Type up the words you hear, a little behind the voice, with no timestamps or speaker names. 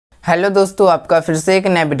Hello दोस्तों, आपका फिर से एक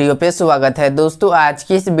नए वीडियो पे स्वागत है। दोस्तों आज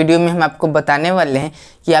की इस वीडियो में हम आपको बताने वाले हैं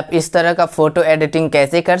कि आप इस तरह का फ़ोटो एडिटिंग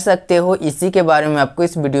कैसे कर सकते हो, इसी के बारे में आपको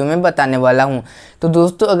इस वीडियो में बताने वाला हूं। तो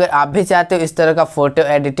दोस्तों अगर आप भी चाहते हो इस तरह का फ़ोटो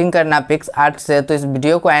एडिटिंग करना पिक्सआर्ट से, तो इस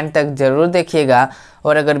वीडियो को एंड तक ज़रूर देखिएगा।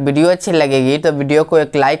 और अगर वीडियो अच्छी लगेगी तो वीडियो को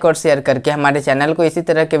एक लाइक और शेयर करके हमारे चैनल को इसी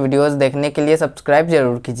तरह के वीडियोज़ देखने के लिए सब्सक्राइब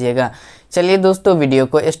जरूर कीजिएगा। चलिए दोस्तों वीडियो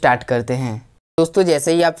को स्टार्ट करते हैं। दोस्तों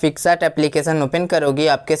जैसे ही आप पिक्सआर्ट एप्लीकेशन ओपन करोगे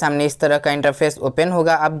आपके सामने इस तरह का इंटरफेस ओपन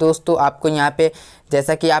होगा। अब दोस्तों आपको यहाँ पे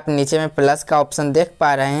जैसा कि आप नीचे में प्लस का ऑप्शन देख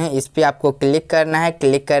पा रहे हैं, इस पे आपको क्लिक करना है।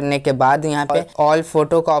 क्लिक करने के बाद यहाँ पे ऑल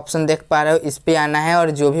फोटो का ऑप्शन देख पा रहे हो, इस पे आना है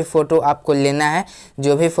और जो भी फ़ोटो आपको लेना है,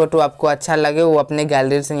 जो भी फ़ोटो आपको अच्छा लगे वो अपने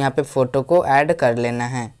गैलरी से यहाँ पे फ़ोटो को ऐड कर लेना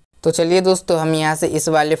है। तो चलिए दोस्तों हम यहाँ से इस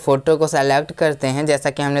वाले फ़ोटो को सेलेक्ट करते हैं। जैसा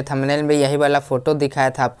कि हमने थंबनेल में यही वाला फ़ोटो दिखाया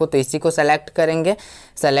था आपको, तो इसी को सेलेक्ट करेंगे।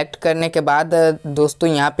 सेलेक्ट करने के बाद दोस्तों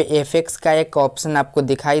यहाँ पे एफएक्स का एक ऑप्शन आपको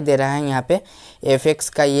दिखाई दे रहा है। यहाँ पे एफएक्स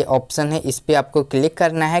का ये ऑप्शन है, इस पर आपको क्लिक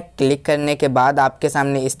करना है। क्लिक करने के बाद आपके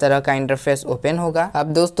सामने इस तरह का इंटरफेस ओपन होगा।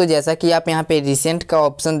 अब दोस्तों जैसा कि आप यहाँ पे रिसेंट का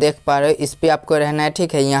ऑप्शन देख पा रहे हो, इस पर आपको रहना है,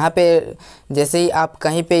 ठीक है। यहाँ पे जैसे ही आप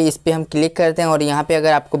कहीं पे इस पर हम क्लिक करते हैं और यहाँ पे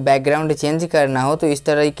अगर आपको बैकग्राउंड चेंज करना हो तो इस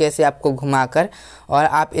तरीके से आपको घुमाकर और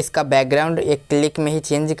आप इसका बैकग्राउंड एक क्लिक में ही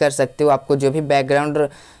चेंज कर सकते हो। आपको जो भी बैकग्राउंड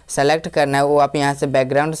सेलेक्ट करना है वो आप यहाँ से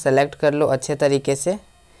बैकग्राउंड सेलेक्ट कर लो अच्छे तरीके से,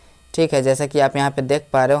 ठीक है। जैसा कि आप यहाँ पे देख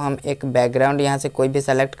पा रहे हो, हम एक बैकग्राउंड यहाँ से कोई भी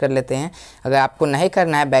सेलेक्ट कर लेते हैं। अगर आपको नहीं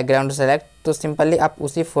करना है बैकग्राउंड सेलेक्ट तो सिंपली आप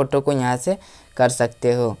उसी फ़ोटो को यहाँ से कर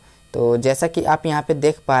सकते हो। तो जैसा कि आप यहाँ पे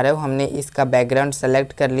देख पा रहे हो हमने इसका बैकग्राउंड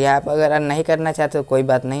सेलेक्ट कर लिया। आप अगर नहीं करना चाहते हो कोई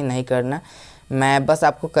बात नहीं, नहीं करना, मैं बस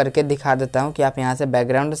आपको करके दिखा देता हूँ कि आप यहाँ से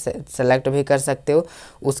बैकग्राउंड सेलेक्ट भी कर सकते हो।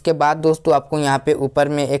 उसके बाद दोस्तों आपको यहाँ पे ऊपर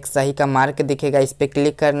में एक सही का मार्क दिखेगा, इस पर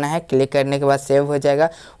क्लिक करना है। क्लिक करने के बाद सेव हो जाएगा।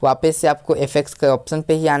 वापस से आपको एफएक्स के ऑप्शन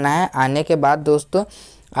पे ही आना है। आने के बाद दोस्तों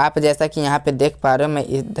आप जैसा कि यहाँ पे देख पा रहे हो, मैं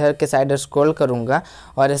इधर के साइड स्क्रॉल करूँगा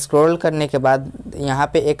और स्क्रॉल करने के बाद यहाँ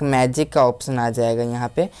पे एक मैजिक का ऑप्शन आ जाएगा।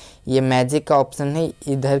 यहाँ पे ये मैजिक का ऑप्शन है,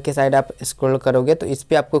 इधर के साइड आप स्क्रॉल करोगे तो इस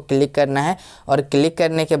पर आपको क्लिक करना है। और क्लिक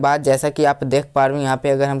करने के बाद जैसा कि आप देख पा रहे हो यहाँ पे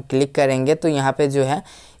अगर हम क्लिक करेंगे तो यहाँ पे जो है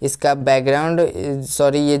इसका बैकग्राउंड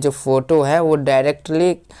ये जो फ़ोटो है वो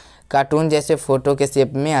डायरेक्टली कार्टून जैसे फ़ोटो के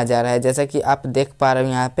शेप में आ जा रहा है। जैसा कि आप देख पा रहे हो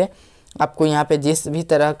यहाँ पे आपको यहाँ पे जिस भी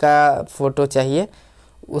तरह का फ़ोटो चाहिए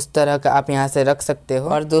उस तरह का आप यहाँ से रख सकते हो।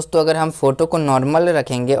 और दोस्तों अगर हम फ़ोटो को नॉर्मल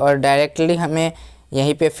रखेंगे और डायरेक्टली हमें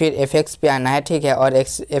यहीं पे फिर एफएक्स पे आना है, ठीक है। और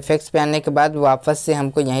एफएक्स पे आने के बाद वापस से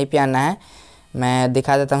हमको यहीं पे आना है। मैं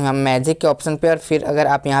दिखा देता हूँ हम मैजिक के ऑप्शन पे, और फिर अगर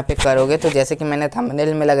आप यहाँ पे करोगे तो जैसे कि मैंने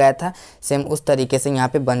थंबनेल में लगाया था सेम उस तरीके से यहाँ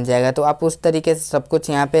पे बन जाएगा। तो आप उस तरीके से सब कुछ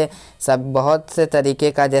यहाँ पे सब बहुत से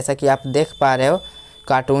तरीके का जैसा कि आप देख पा रहे हो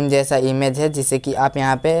कार्टून जैसा इमेज है, जिसे कि आप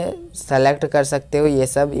यहाँ पे सेलेक्ट कर सकते हो। ये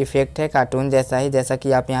सब इफ़ेक्ट है कार्टून जैसा ही, जैसा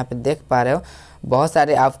कि आप यहाँ पे देख पा रहे हो। बहुत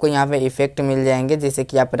सारे आपको यहाँ पे इफ़ेक्ट मिल जाएंगे जिसे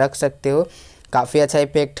कि आप रख सकते हो। काफ़ी अच्छा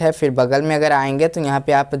इफेक्ट है। फिर बगल में अगर आएंगे तो यहाँ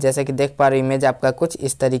पे आप जैसे कि देख पा रहे हो इमेज आपका कुछ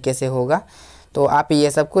इस तरीके से होगा। तो आप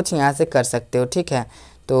ये सब कुछ यहाँ से कर सकते हो, ठीक है।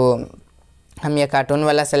 तो हम ये कार्टून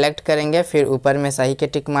वाला सेलेक्ट करेंगे, फिर ऊपर में सही के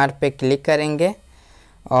टिक मार्क पे क्लिक करेंगे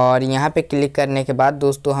और यहाँ पे क्लिक करने के बाद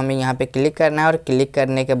दोस्तों हमें यहाँ पे क्लिक करना है। और क्लिक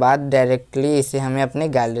करने के बाद डायरेक्टली इसे हमें अपने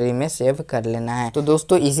गैलरी में सेव कर लेना है। तो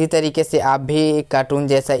दोस्तों इसी तरीके से आप भी कार्टून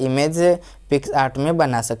जैसा इमेज पिक्सआर्ट में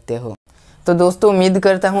बना सकते हो। तो दोस्तों उम्मीद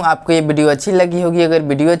करता हूँ आपको ये वीडियो अच्छी लगी होगी। अगर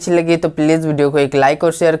वीडियो अच्छी लगी तो प्लीज़ वीडियो को एक लाइक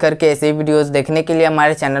और शेयर करके ऐसे ही वीडियोस देखने के लिए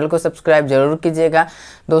हमारे चैनल को सब्सक्राइब जरूर कीजिएगा।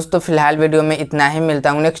 दोस्तों फिलहाल वीडियो में इतना ही, मिलता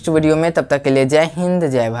हूँ नेक्स्ट वीडियो में। तब तक के लिए जय हिंद,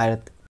 जय भारत।